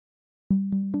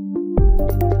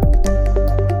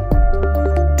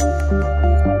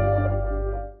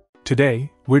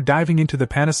Today, we're diving into the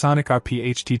Panasonic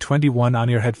RP-HT21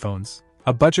 on-ear headphones,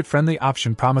 a budget-friendly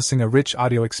option promising a rich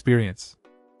audio experience.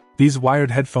 These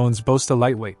wired headphones boast a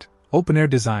lightweight, open-air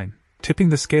design, tipping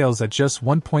the scales at just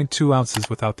 1.2 ounces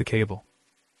without the cable.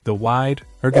 The wide,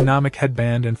 ergonomic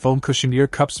headband and foam-cushioned ear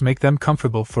cups make them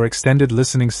comfortable for extended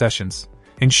listening sessions,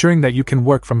 ensuring that you can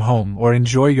work from home or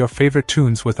enjoy your favorite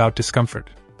tunes without discomfort.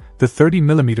 The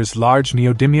 30mm large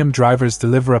neodymium drivers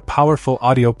deliver a powerful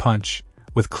audio punch,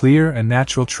 with clear and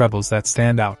natural trebles that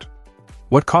stand out.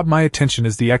 What caught my attention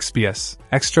is the XBS,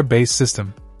 extra bass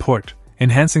system, port,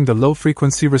 enhancing the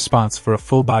low-frequency response for a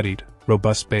full-bodied,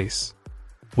 robust bass.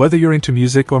 Whether you're into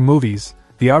music or movies,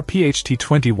 the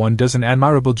RP-HT21 does an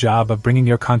admirable job of bringing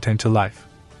your content to life.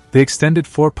 The extended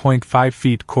 4.5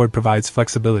 feet cord provides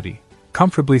flexibility,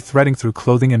 comfortably threading through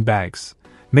clothing and bags,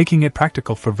 making it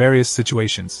practical for various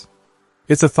situations.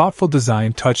 It's a thoughtful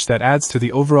design touch that adds to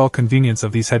the overall convenience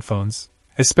of these headphones,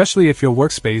 especially if your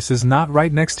workspace is not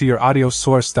right next to your audio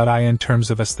source. In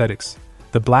terms of aesthetics,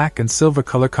 the black and silver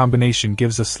color combination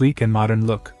gives a sleek and modern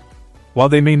look. While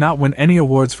they may not win any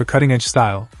awards for cutting-edge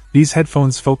style, these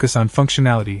headphones focus on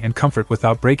functionality and comfort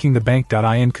without breaking the bank.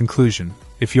 In conclusion,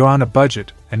 if you're on a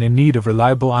budget and in need of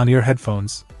reliable on-ear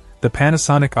headphones, the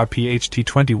Panasonic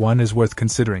RP-HT21 is worth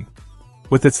considering.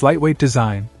 With its lightweight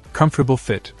design, comfortable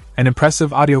fit, and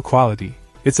impressive audio quality,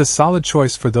 it's a solid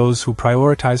choice for those who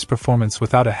prioritize performance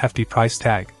without a hefty price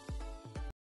tag.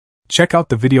 Check out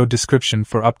the video description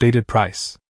for updated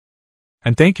price.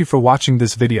 And thank you for watching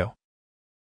this video.